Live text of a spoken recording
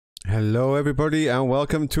Hello everybody and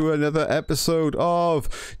welcome to another episode of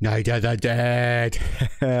Night of the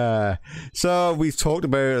Dead. So we've talked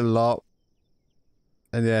about it a lot.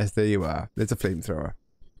 And yes, there you are. There's a flamethrower.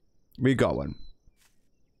 We got one.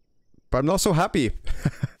 But I'm not so happy.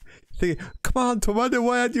 Thinking, come on, Tormunda,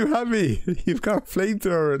 why aren't you happy? You've got a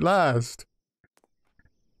flamethrower at last.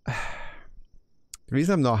 The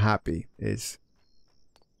reason I'm not happy is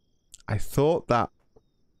I thought that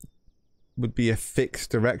would be a fixed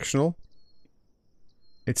directional.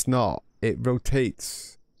 It's not. It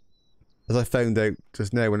rotates. As I found out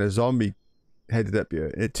just now when a zombie headed up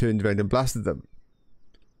here, it turned around and blasted them.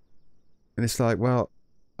 And it's like, well,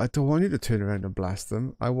 I don't want you to turn around and blast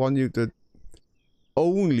them. I want you to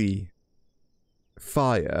only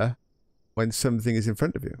fire when something is in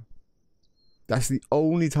front of you. That's the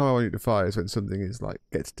only time I want you to fire, is when something is like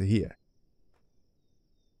gets to here.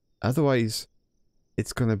 Otherwise,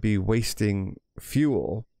 it's going to be wasting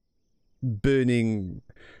fuel, burning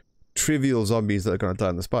trivial zombies that are going to die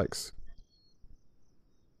on the spikes.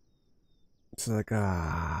 It's like,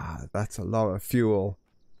 that's a lot of fuel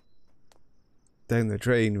down the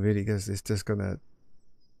drain, really, because it's just gonna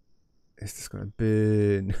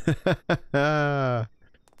burn.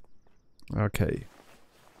 Okay.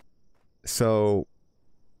 So,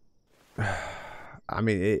 I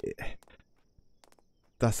mean,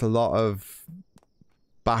 that's a lot of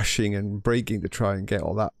bashing and breaking to try and get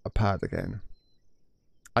all that apart again.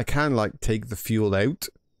 I can like take the fuel out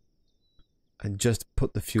and just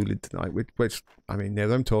put the fuel in tonight, which I mean, now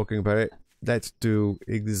that I'm talking about it, let's do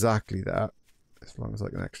exactly that, as long as I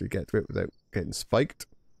can actually get to it without getting spiked.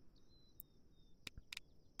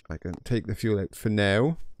 I can take the fuel out for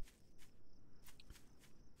now,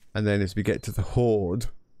 and then as we get to the horde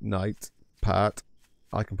night part,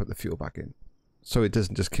 I can put the fuel back in. So it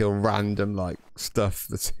doesn't just kill random, like, stuff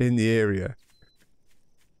that's in the area.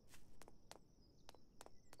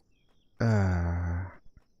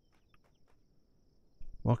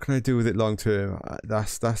 What can I do with it long term?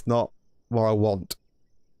 That's not what I want.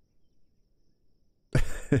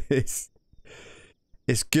 It's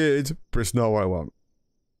good, but it's not what I want.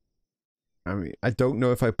 I mean, I don't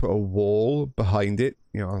know if I put a wall behind it,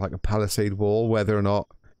 you know, like a palisade wall, whether or not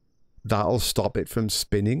that'll stop it from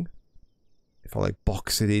spinning. If I like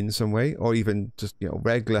box it in some way, or even just, you know,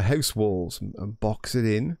 regular house walls and box it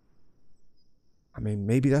in. I mean,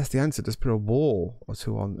 maybe that's the answer. Just put a wall or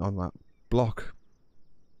two on that block.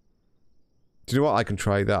 Do you know what? I can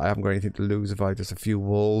try that. I haven't got anything to lose if I just a few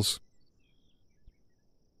walls.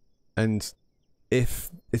 And if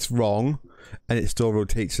it's wrong and it still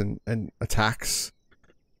rotates and attacks,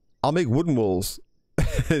 I'll make wooden walls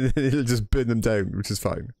and it'll just burn them down, which is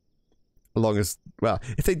fine. As long as, well,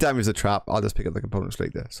 if they damage the trap, I'll just pick up the components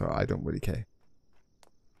later, so I don't really care.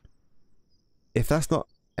 If that's not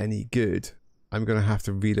any good, I'm going to have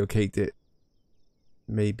to relocate it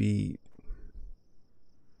maybe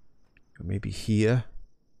here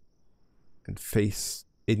and face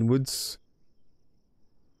inwards.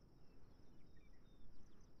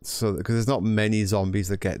 So, because there's not many zombies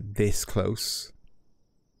that get this close.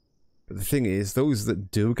 But the thing is, those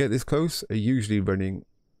that do get this close are usually running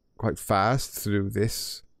quite fast through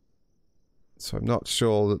this, so I'm not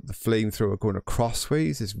sure that the flamethrower going across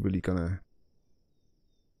ways is really gonna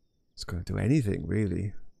do anything,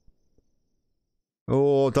 really.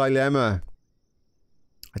 Oh, dilemma.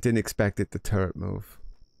 I didn't expect it to turret move,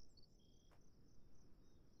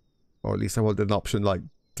 or at least I wanted an option like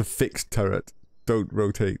the fixed turret, don't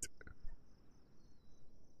rotate.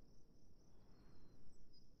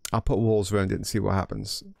 I'll put walls around it and see what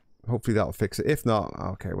happens. Hopefully that'll fix it. If not,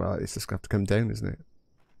 okay, well, it's just going to have to come down, isn't it?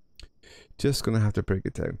 Just going to have to break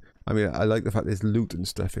it down. I mean, I like the fact there's loot and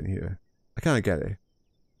stuff in here. I kind of get it.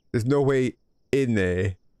 There's no way in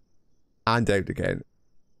there and out again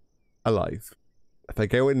alive. If I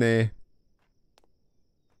go in there,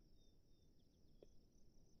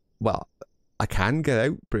 well, I can get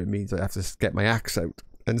out, but it means I have to get my axe out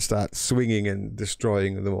and start swinging and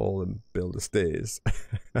destroying them all and build the stairs.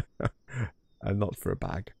 And not for a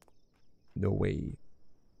bag. No way.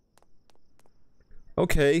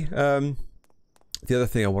 Okay, the other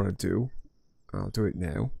thing I want to do, I'll do it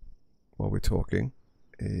now while we're talking,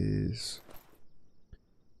 is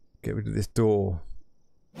get rid of this door.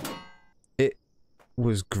 It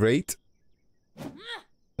was great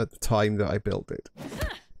at the time that I built it.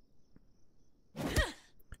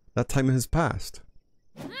 That time has passed.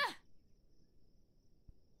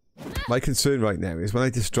 My concern right now is when I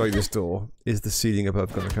destroy this door, is the ceiling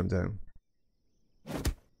above going to come down?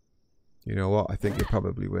 You know what? I think it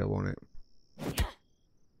probably will, won't it?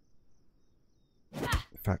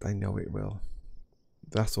 In fact, I know it will.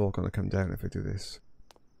 That's all going to come down if I do this.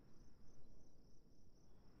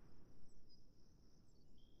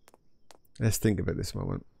 Let's think of it this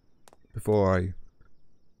moment before I...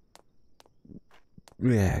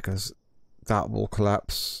 Yeah, because that will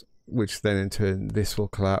collapse, which then in turn this will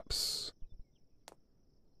collapse.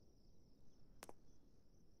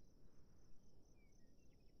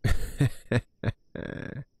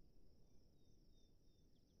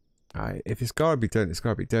 Alright, if it's gotta be done, it's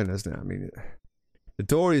gotta be done, isn't it? I mean, the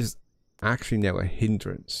door is actually now a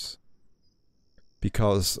hindrance.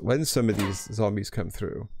 Because when some of these zombies come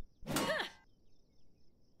through,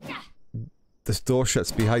 this door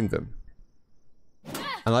shuts behind them.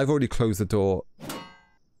 And I've already closed the door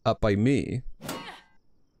up by me.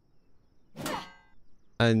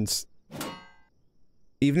 And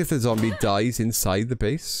even if the zombie dies inside the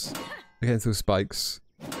base against those spikes,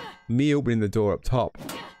 me opening the door up top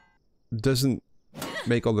doesn't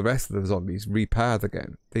make all the rest of the zombies repath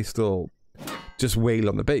again. They still just wail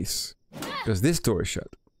on the base because this door is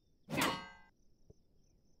shut.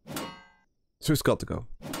 So it's got to go.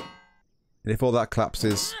 And if all that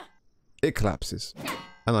collapses, it collapses.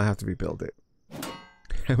 And I have to rebuild it.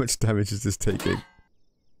 How much damage is this taking?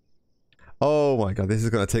 Oh my god, this is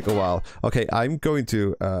going to take a while. Okay, I'm going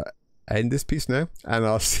to end this piece now. And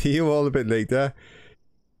I'll see you all a bit later.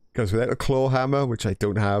 Because without a claw hammer, which I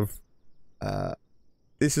don't have,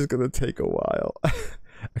 this is going to take a while.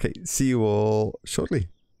 Okay, see you all shortly.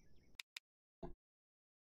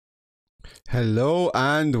 Hello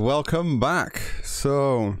and welcome back.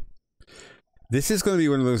 So, this is going to be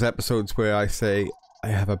one of those episodes where I say, I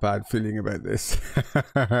have a bad feeling about this.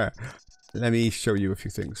 Let me show you a few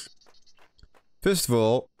things. First of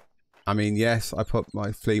all, I mean, yes, I put my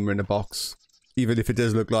flamer in a box. Even if it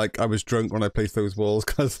does look like I was drunk when I placed those walls,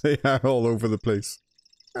 because they are all over the place.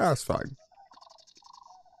 That's fine.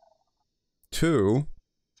 Two,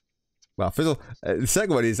 well, first of all, the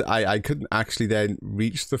second one is I couldn't actually then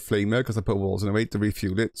reach the flamer because I put walls in the way to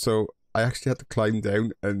refuel it, so I actually had to climb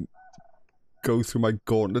down and go through my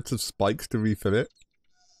gauntlets of spikes to refill it.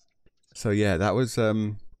 So yeah, that was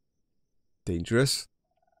dangerous.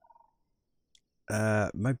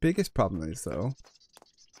 My biggest problem is though,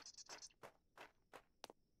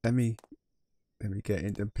 let me get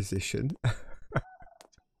into position.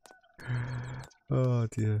 Oh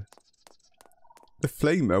dear. The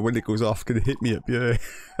flamer, when it goes off, can hit me up here.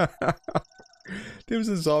 There was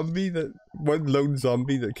a zombie one lone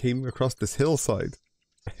zombie that came across this hillside.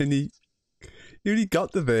 And he only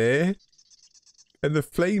got to there. And the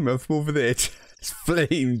flamer from over there just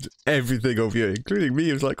flamed everything over here, including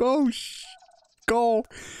me. It was like, oh, go.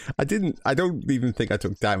 I don't even think I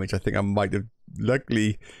took damage. I think I might have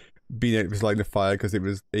luckily been able to light the fire because it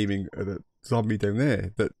was aiming at a zombie down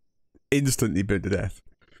there that instantly burned to death.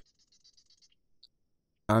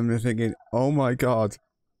 I'm thinking, oh my god,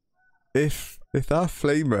 if that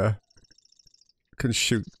flamer can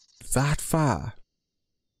shoot that far,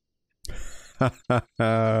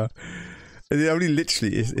 and it only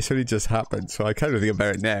literally it's only just happened, so I can't really think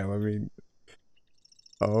about it now. I mean,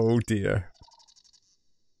 oh dear,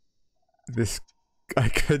 I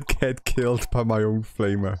could get killed by my own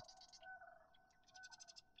flamer.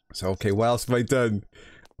 So okay, what else have I done?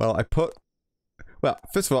 Well,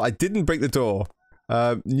 first of all, I didn't break the door.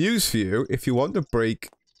 News for you, if you want to break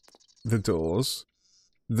the doors,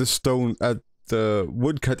 the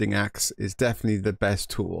wood cutting axe is definitely the best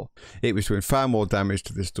tool. It was doing far more damage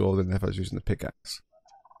to this door than if I was using the pickaxe.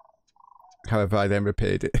 However, I then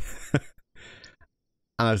repaired it.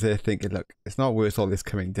 And I was there thinking, look, it's not worth all this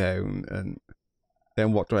coming down, and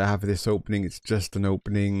then what do I have for this opening? It's just an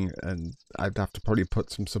opening, and I'd have to probably put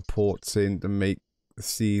some supports in to make the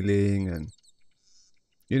ceiling, and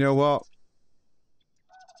you know what?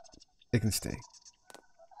 It can stay.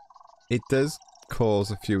 It does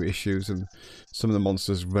cause a few issues, and some of the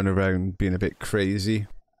monsters run around being a bit crazy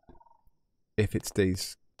if it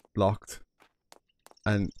stays locked.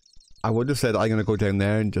 And I would have said I'm going to go down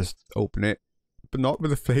there and just open it, but not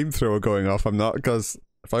with a flamethrower going off. I'm not, because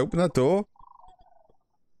if I open that door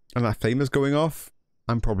and that flame is going off,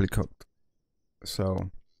 I'm probably cooked.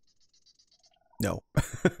 So, no.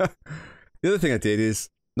 The other thing I did is,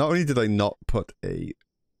 not only did I not put a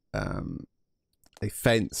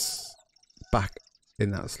fence back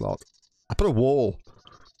in that slot, I put a wall.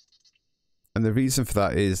 And the reason for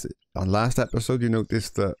that is, on last episode you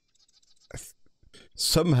noticed that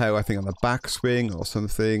somehow, I think on the backswing or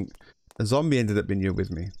something, a zombie ended up being here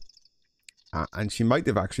with me. And she might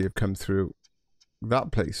have actually have come through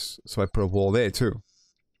that place, so I put a wall there too.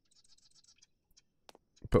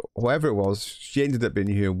 But whoever it was, she ended up being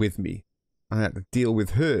here with me. And I had to deal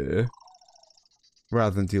with her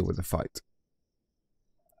rather than deal with the fight.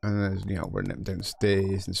 And there's, you know, running them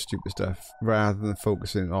downstairs and stupid stuff, rather than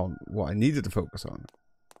focusing on what I needed to focus on.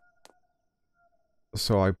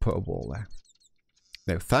 So I put a wall there.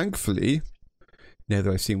 Now, thankfully, now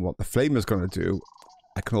that I've seen what the flamer's going to do,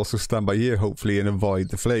 I can also stand by here, hopefully, and avoid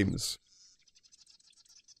the flames.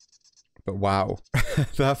 But wow,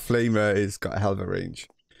 that flamer has got a hell of a range.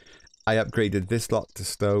 I upgraded this lot to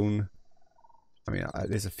stone. I mean,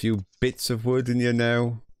 there's a few bits of wood in here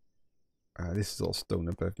now. This is all stone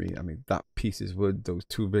above me. I mean, that piece is wood. Those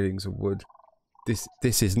 2 railings of wood. This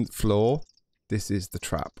isn't floor. This is the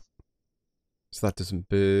trap. So that doesn't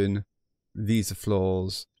burn. These are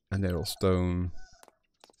floors, and they're all stone.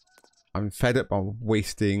 I'm fed up on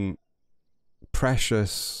wasting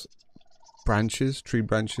precious branches, tree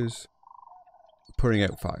branches, putting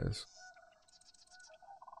out fires.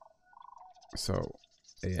 So,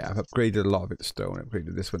 yeah, I've upgraded a lot of it to stone. I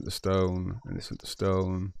upgraded this one to stone, and this one to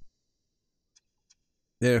stone.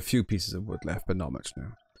 There are a few pieces of wood left, but not much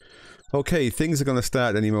now. Okay, things are going to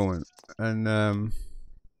start any moment. And,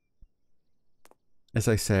 as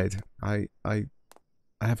I said, I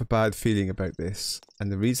have a bad feeling about this.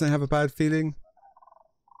 And the reason I have a bad feeling...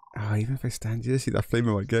 Oh, even if I stand here, see that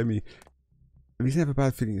flamer might get me. The reason I have a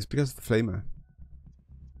bad feeling is because of the flamer.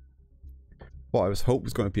 What I was hoping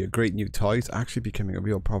was going to be a great new toy is actually becoming a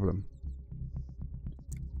real problem.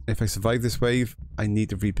 If I survive this wave, I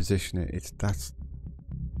need to reposition it. It's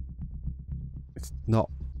not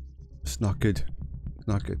good. It's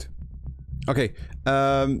not good. Okay,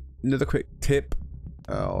 another quick tip.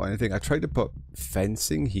 I tried to put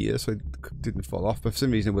fencing here so it didn't fall off, but for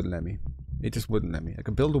some reason it wouldn't let me. It just wouldn't let me. I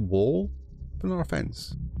could build a wall, but not a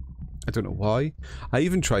fence. I don't know why. I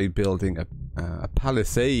even tried building a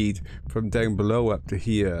palisade from down below up to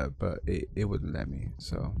here, but it wouldn't let me,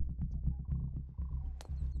 so...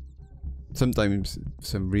 Sometimes, for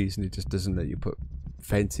some reason, it just doesn't let you put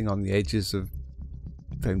fencing on the edges of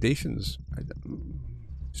foundations.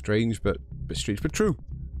 Strange, but true.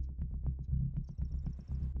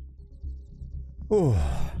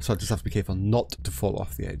 Oh, so I just have to be careful not to fall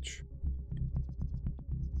off the edge.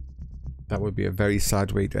 That would be a very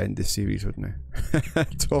sad way to end this series, wouldn't it?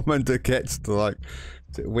 Tormunda gets to, like,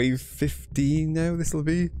 is it wave 15 now this'll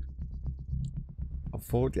be? Or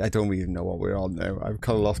 40? I don't even know what we're on now. I've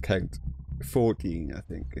kind of lost count. 14, I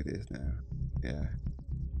think it is now. Yeah.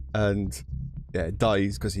 And, yeah, it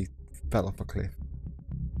dies because he fell off a cliff.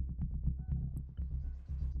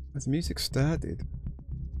 As the music started,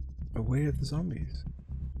 aware of the zombies.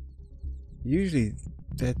 Usually,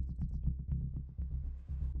 they're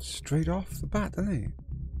straight off the bat, aren't they?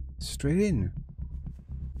 Straight in.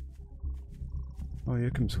 Oh, here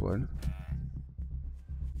comes one.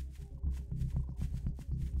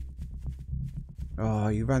 Oh,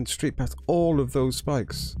 you ran straight past all of those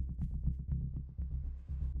spikes.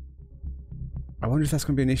 I wonder if that's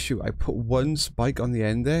going to be an issue. I put one spike on the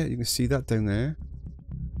end there. You can see that down there.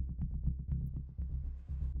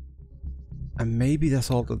 And maybe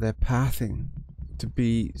that's altered their pathing to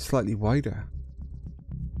be slightly wider.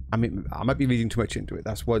 I mean, I might be reading too much into it.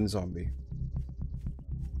 That's one zombie.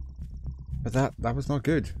 But that was not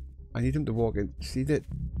good. I need him to walk in. See that?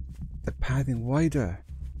 The pathing wider.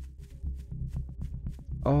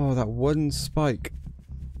 Oh, that one spike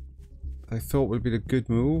I thought would be a good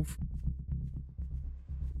move.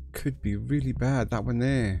 Could be really bad. That one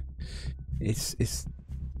there. It's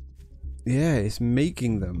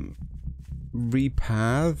making them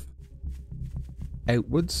repath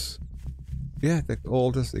outwards. Yeah, they're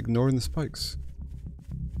all just ignoring the spikes.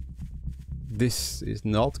 This is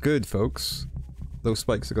not good, folks. Those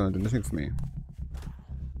spikes are going to do nothing for me.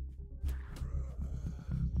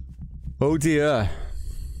 Oh dear.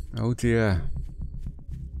 Oh dear.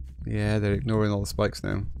 Yeah, they're ignoring all the spikes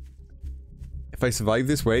now. If I survive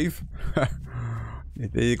this wave...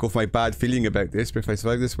 there you go for my bad feeling about this, but if I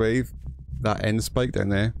survive this wave, that end spike down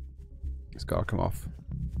there, it's got to come off.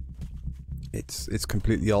 It's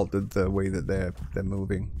completely altered the way that they're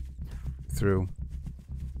moving through.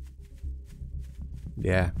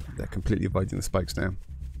 Yeah, they're completely avoiding the spikes now.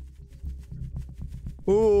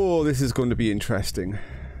 Oh, this is going to be interesting.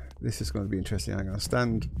 This is going to be interesting. I'm going to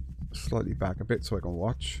stand slightly back a bit so I can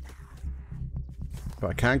watch. But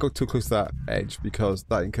I can't go too close to that edge because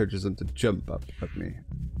that encourages them to jump up at me.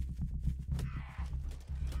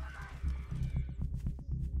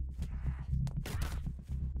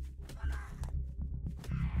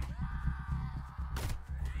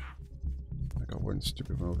 I got one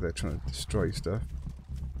stupid one over there trying to destroy stuff.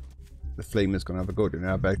 The flamer's going to have a go at it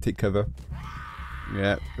now. I better take cover.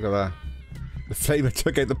 Yeah, look at that. The flamer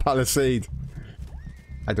took out the palisade.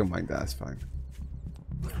 I don't mind that, it's fine.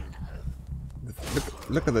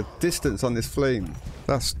 Look at the distance on this flame.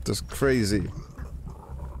 That's just crazy.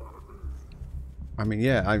 I mean,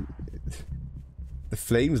 yeah, the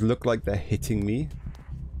flames look like they're hitting me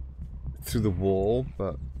through the wall,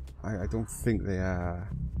 but I don't think they are.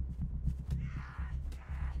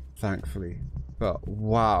 Thankfully. But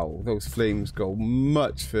wow, those flames go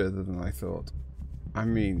much further than I thought. I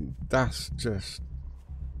mean, that's just...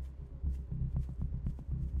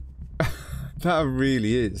 that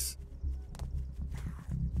really is.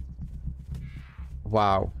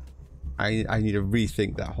 Wow. I need to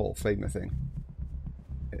rethink that whole flamer thing.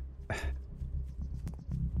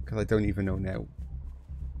 Because I don't even know now.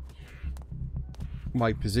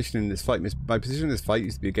 My position in this fight used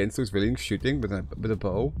to be against those villains shooting with a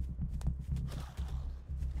bow.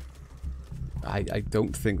 I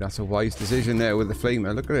don't think that's a wise decision there with the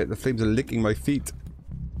flamer. Look at it, the flames are licking my feet.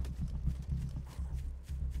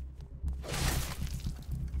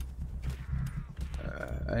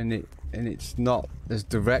 And it's not as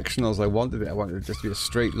directional as I wanted it. I wanted it just to be a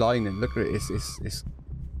straight line, and look at it, it's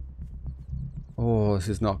oh, this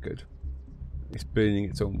is not good. It's burning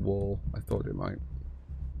its own wall. I thought it might.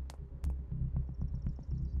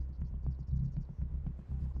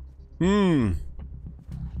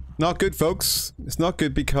 Not good, folks. It's not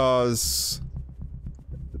good because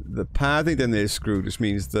the pathing down there is screwed, which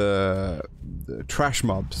means the trash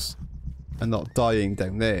mobs are not dying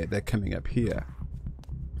down there. They're coming up here.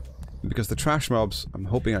 And because the trash mobs, I'm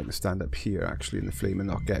hoping I can stand up here actually in the flame and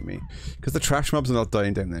not get me. Because the trash mobs are not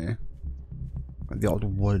dying down there. And the odd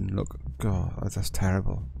one, look, God, that's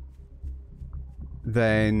terrible.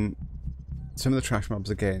 Then some of the trash mobs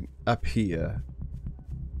again up here.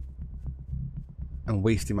 And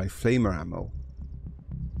wasting my flamer ammo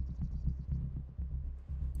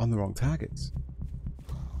on the wrong targets.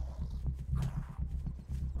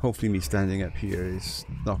 Hopefully me standing up here is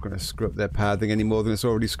not going to screw up their pathing any more than it's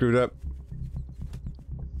already screwed up.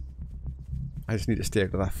 I just need to stay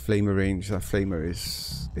out of that flamer range. That flamer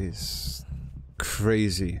is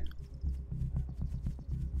crazy.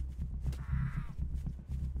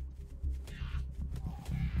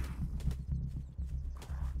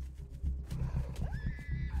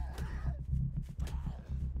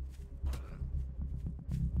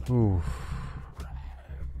 Ooh.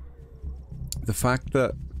 The fact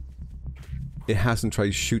that it hasn't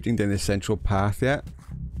tried shooting down the central path yet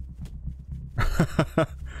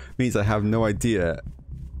means I have no idea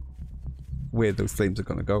where those flames are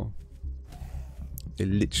gonna go. They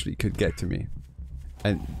literally could get to me.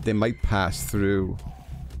 And they might pass through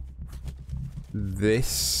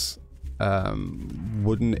this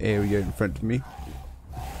wooden area in front of me.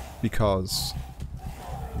 Because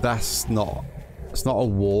that's not... it's not a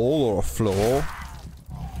wall or a floor.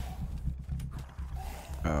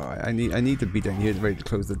 I need to be down here ready to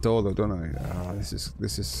close the door though, don't I? This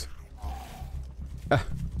is. I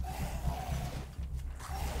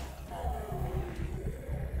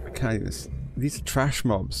can't even. These are trash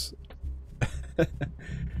mobs.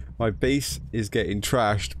 My base is getting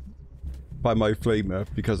trashed by my flamer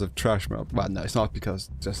because of trash mob. Well, no, it's not because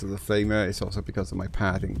just of the flamer. It's also because of my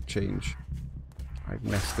pathing change. I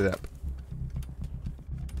messed it up.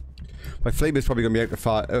 My flame is probably going to be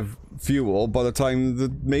out of fuel by the time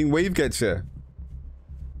the main wave gets here.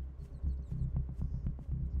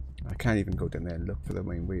 I can't even go down there and look for the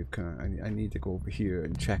main wave, can I? I need to go over here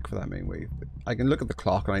and check for that main wave. I can look at the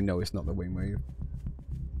clock and I know it's not the main wave.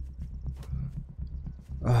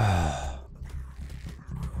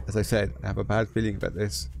 As I said, I have a bad feeling about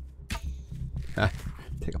this.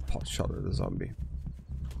 Take a pot shot at the zombie.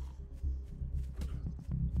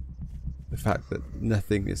 The fact that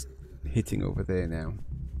nothing is hitting over there now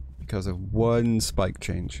because of one spike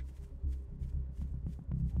change.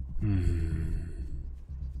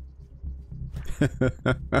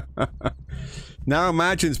 Narrow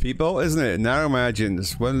margins, people, isn't it? Narrow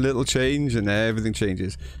margins. One little change and everything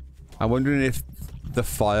changes. I'm wondering if the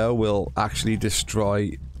fire will actually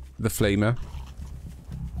destroy the flamer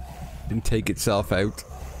and take itself out.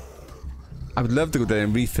 I would love to go down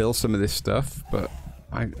and refill some of this stuff, but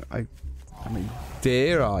I mean,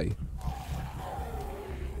 dare I?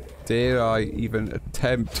 Dare I even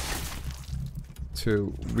attempt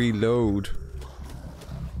to reload?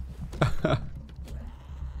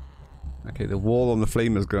 Okay, the wall on the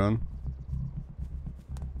flamer's gone.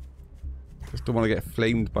 Just don't want to get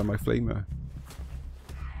flamed by my flamer.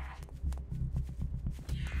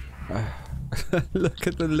 Look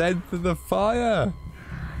at the length of the fire!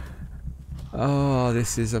 Oh,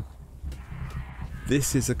 this is a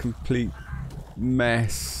complete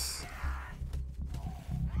mess.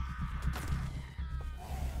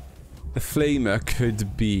 The flamer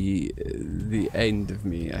could be the end of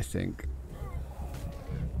me, I think.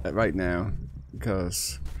 Right now.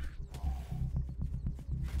 Because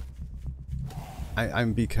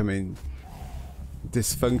I'm becoming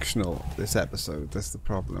dysfunctional this episode. That's the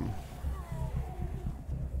problem.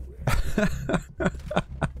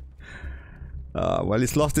 Well,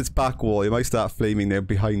 it's lost its back wall. It might start flaming there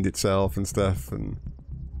behind itself and stuff. And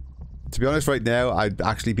to be honest, right now, I'd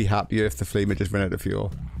actually be happier if the flamer just ran out of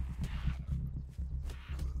fuel.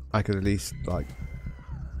 I could at least, like,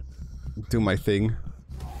 do my thing.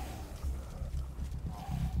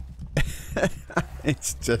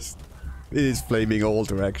 It's just... It is flaming all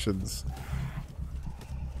directions.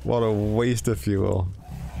 What a waste of fuel.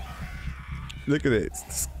 Look at it.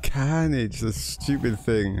 It's carnage, this stupid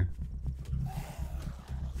thing.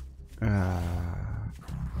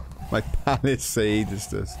 My palisade is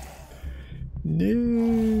just...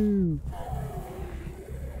 No!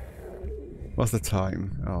 What's the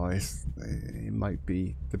time? Oh, it might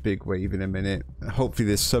be the big wave in a minute. Hopefully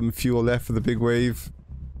there's some fuel left for the big wave.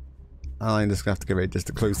 I'm just gonna have to get ready just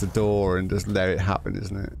to close the door and just let it happen,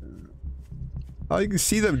 isn't it? Oh, you can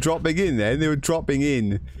see them dropping in there. They were dropping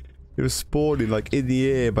in. They were spawning like in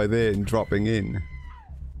the air by then, dropping in.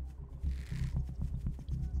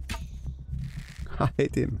 I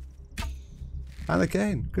hit him. And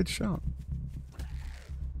again, good shot.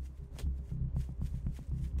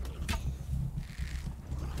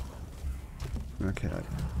 Okay.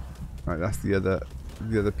 Right, that's the other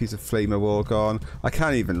piece of flamer wall gone. I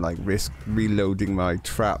can't even like risk reloading my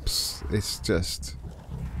traps. It's just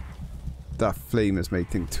that flame has made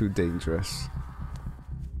things too dangerous.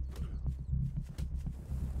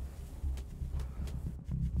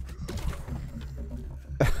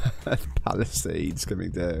 Palisades coming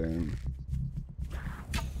down.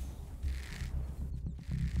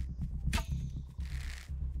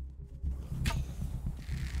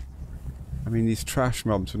 I mean, these trash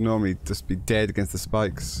mobs would normally just be dead against the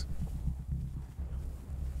spikes.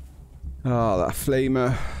 Oh, that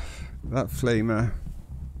flamer. That flamer.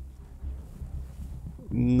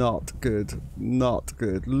 Not good. Not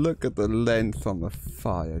good. Look at the length on the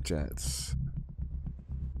fire jets.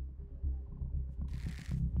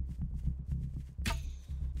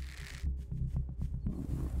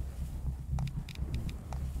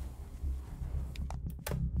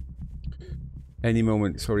 Any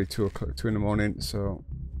moment, it's already 2 in the morning, so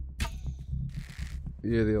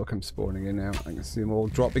yeah, they all come spawning in now. I can see them all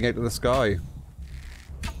dropping out of the sky.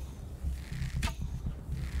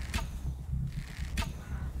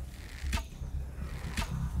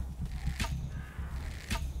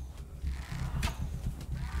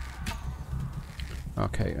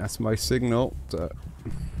 Okay, that's my signal.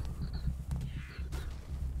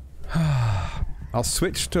 I'll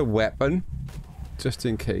switch to weapon. Just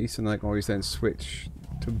in case, and I can always then switch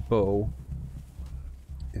to bow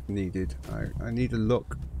if needed. I need to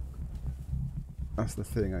look. That's the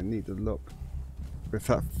thing, I need to look. If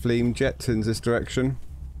that flame jet turns this direction,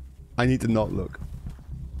 I need to not look.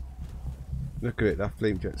 Look at it, that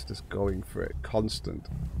flame jet's just going for it, constant.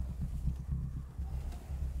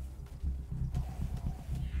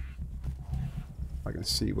 I can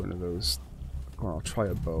see one of those. Well, I'll try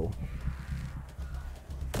a bow.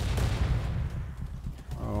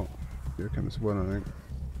 Oh, here comes one, I think.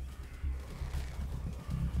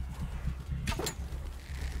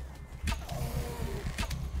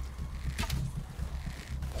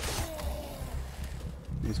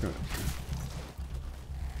 He's going.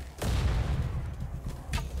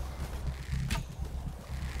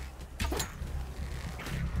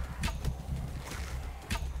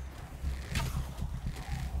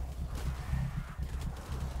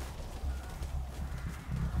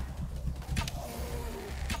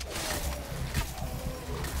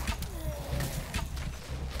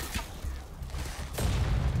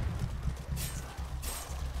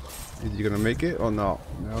 Is he gonna make it or not?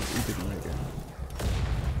 No, he didn't make it.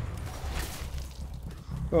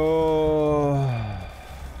 Oh,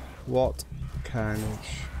 what carnage.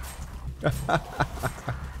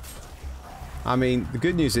 I mean, the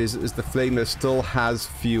good news is the flamer still has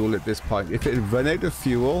fuel at this point. If it had run out of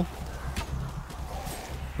fuel,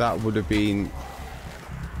 that would have been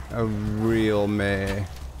a real mare.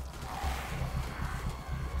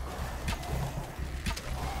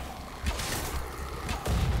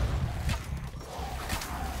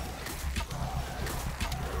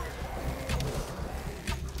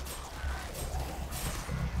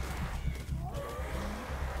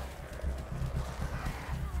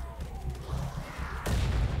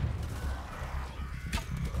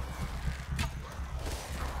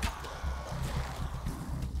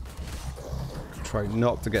 Try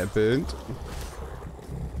not to get burnt.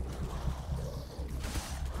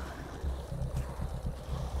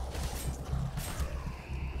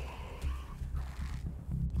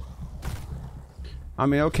 I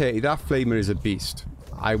mean, okay, that flamer is a beast.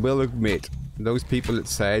 I will admit, those people that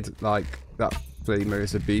said, like, that flamer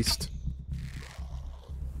is a beast,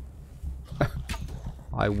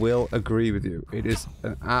 I will agree with you. It is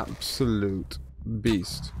an absolute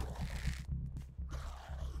beast.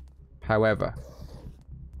 However,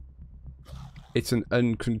 it's an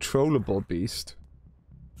uncontrollable beast.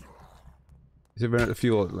 Is it running out of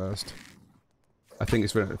fuel at last? I think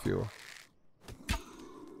it's running out of fuel.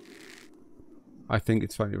 I think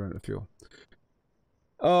it's finally running out of fuel.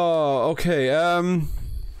 Oh, okay, I'm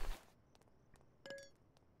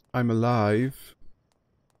alive.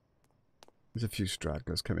 There's a few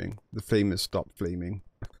stragglers coming. The flame has stopped flaming.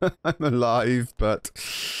 I'm alive, but...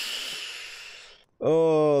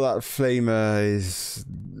 Oh, that flamer is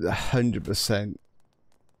 100%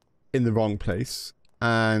 in the wrong place.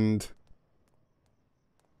 And...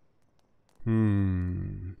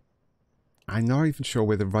 I'm not even sure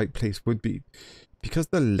where the right place would be. Because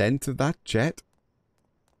the length of that jet...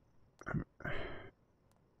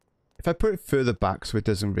 If I put it further back so it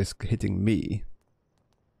doesn't risk hitting me,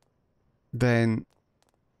 then...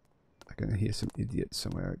 I'm gonna hear some idiot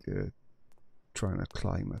somewhere out there trying to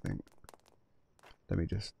climb, I think. Let me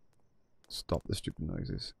just stop the stupid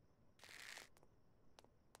noises.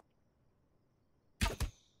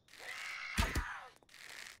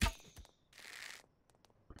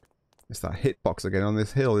 It's that hitbox again on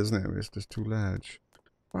this hill, isn't it? It's just too large.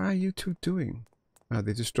 What are you two doing? Ah,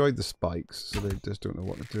 they destroyed the spikes, so they just don't know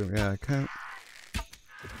what to do. Yeah, I can't.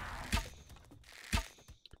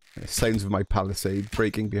 Yeah, sounds of my palisade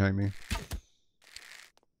breaking behind me.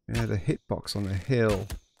 Yeah, the hitbox on the hill.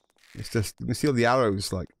 It's just, you can see all the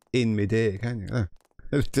arrows like in midair, can you? Oh,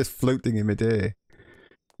 it's just floating in midair.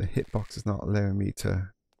 The hitbox is not allowing me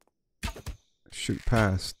to shoot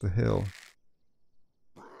past the hill.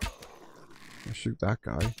 I'll shoot that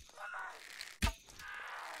guy.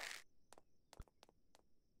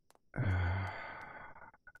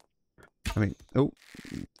 I mean, oh,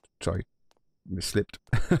 sorry, slipped.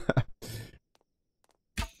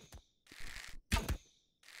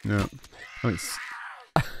 No, I mean,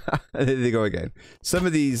 there they go again. Some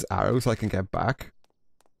of these arrows I can get back,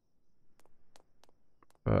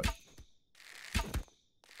 but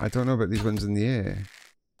I don't know about these ones in the air.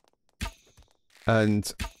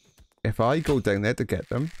 And if I go down there to get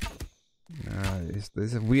them,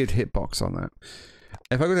 there's a weird hitbox on that.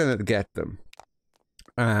 If I go down there to get them,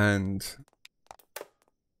 and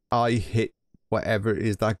I hit whatever it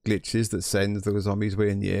is that glitches that sends those zombies way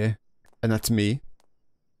in the air, and that's me,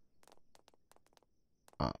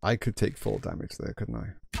 I could take full damage there, couldn't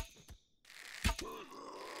I?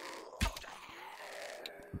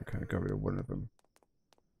 I kind of got rid of one of them.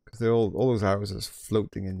 Because they're all those arrows are just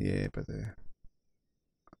floating in the air, but they're...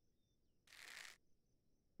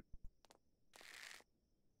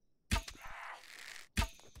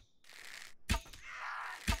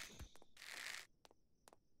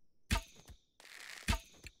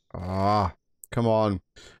 Ah, come on.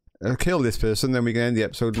 Kill this person, then we can end the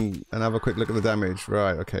episode and have a quick look at the damage.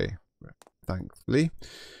 Right, okay. Thankfully.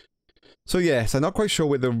 So yes, I'm not quite sure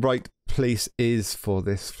where the right place is for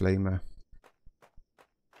this flamer.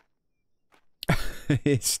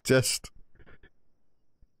 It's just...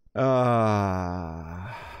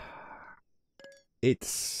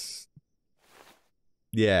 it's...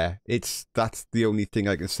 Yeah, it's... That's the only thing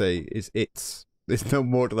I can say, is it's... There's no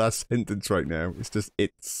more to that sentence right now. It's just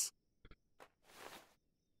it's...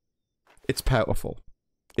 It's powerful.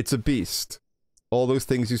 It's a beast. All those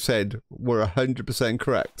things you said were 100%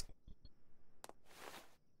 correct.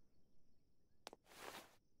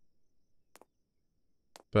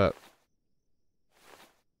 But...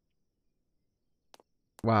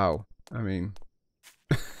 Wow. I mean...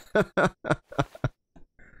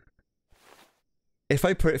 If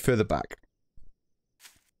I put it further back,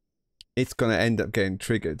 it's going to end up getting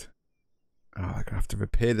triggered. Oh, I'm going to have to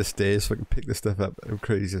repair the stairs so I can pick this stuff up. How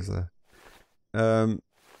crazy is that?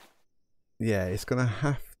 Yeah, it's going to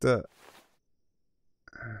have to...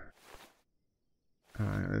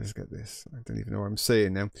 Alright, let's get this. I don't even know what I'm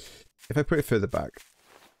saying now. If I put it further back,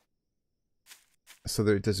 so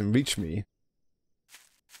that it doesn't reach me,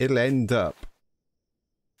 it'll end up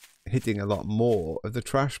hitting a lot more of the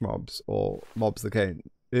trash mobs, or mobs that came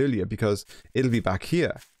earlier, because it'll be back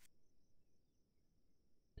here.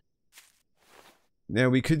 Now,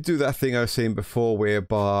 we could do that thing I was saying before,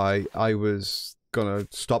 whereby I was gonna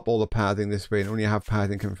stop all the pathing this way and only have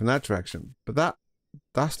pathing coming from that direction. But that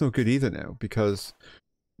that's no good either now, because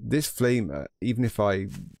this flamer, even if I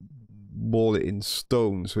wall it in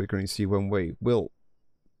stone so we can only see one way, will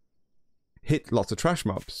hit lots of trash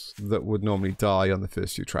mobs that would normally die on the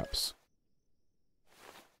first few traps.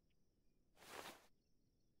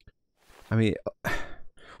 I mean,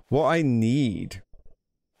 what I need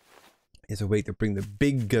is a way to bring the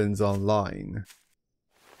big guns online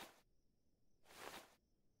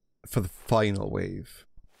for the final wave.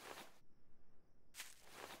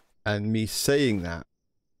 And me saying that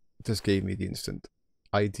just gave me the instant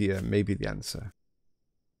idea, maybe the answer.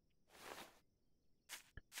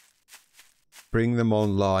 Bring them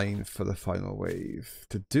online for the final wave.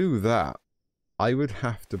 To do that, I would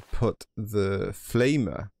have to put the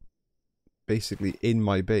flamer basically in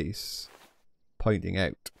my base, pointing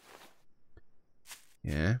out.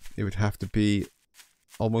 Yeah, it would have to be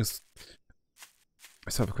almost...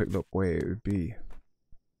 Let's have a quick look where it would be.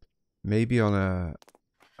 Maybe on a...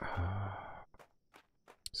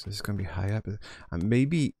 So this is going to be high up. And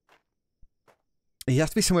maybe... It has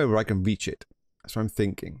to be somewhere where I can reach it. That's what I'm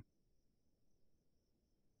thinking.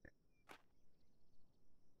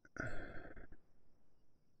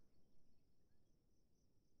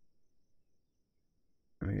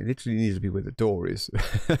 I mean, it literally needs to be where the door is.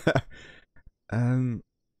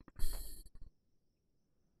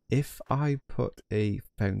 If I put a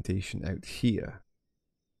foundation out here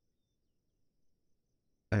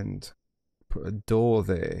and put a door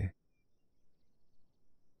there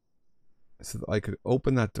so that I could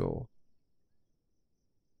open that door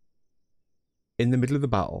in the middle of the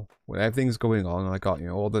battle when everything's going on and I got, you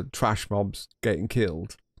know, all the trash mobs getting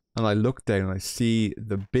killed, and I look down and I see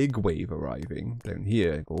the big wave arriving down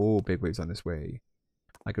here. I go, oh, big wave's on this way.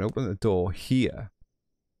 I can open the door here,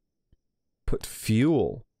 put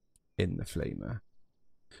fuel in the flamer,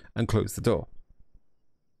 and close the door.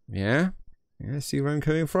 Yeah? Yeah, see where I'm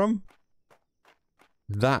coming from?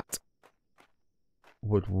 That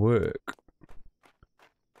would work.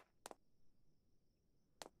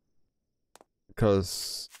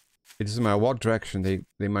 Because it doesn't matter what direction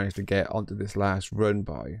they manage to get onto this last run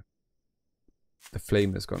by, the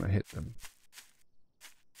flamer's going to hit them.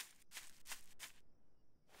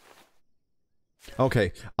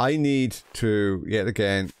 Okay, I need to, yet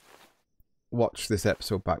again, watch this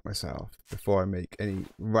episode back myself before I make any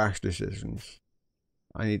rash decisions.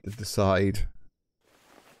 I need to decide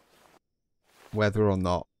whether or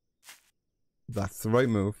not that's the right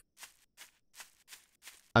move,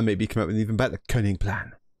 and maybe come up with an even better cunning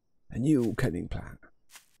plan. A new cunning plan.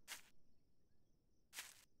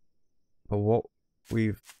 But what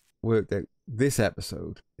we've worked out this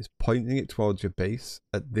episode is pointing it towards your base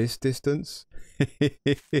at this distance.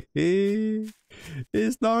 It's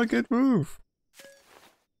not a good move.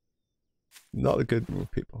 Not a good move,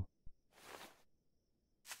 people.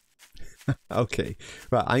 Okay,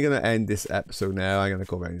 right, I'm going to end this episode now. I'm going to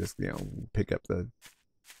go around and just, you know, pick up the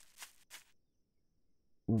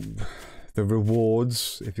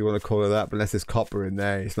rewards, if you want to call it that, but unless there's copper in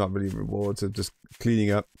there, it's not really rewards. I'm just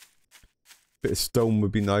cleaning up. Bit of stone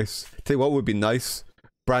would be nice. Tell you what would be nice,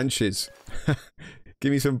 branches.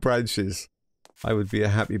 Give me some branches. I would be a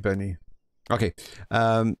happy bunny. Okay,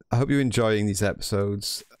 I hope you're enjoying these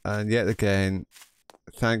episodes, and yet again,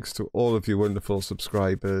 thanks to all of you wonderful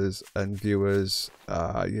subscribers and viewers.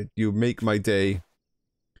 You make my day.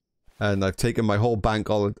 And I've taken my whole bank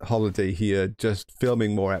holiday here just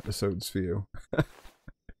filming more episodes for you.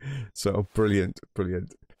 So brilliant,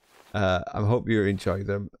 brilliant. I hope you enjoy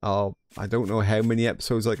them. I don't know how many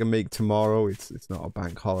episodes I can make tomorrow. It's not a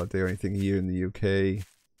bank holiday or anything here in the UK.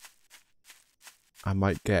 I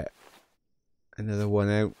might get another one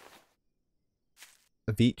out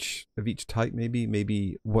of each type,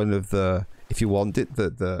 maybe one of the, if you want it,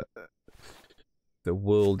 the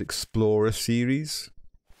World Explorer series.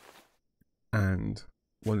 And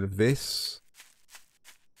one of this.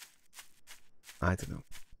 I don't know.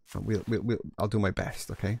 I'll do my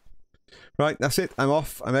best, okay? Right, that's it. I'm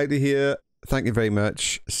off. I'm out of here. Thank you very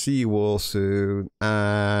much. See you all soon.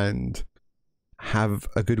 And have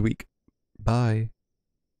a good week. Bye.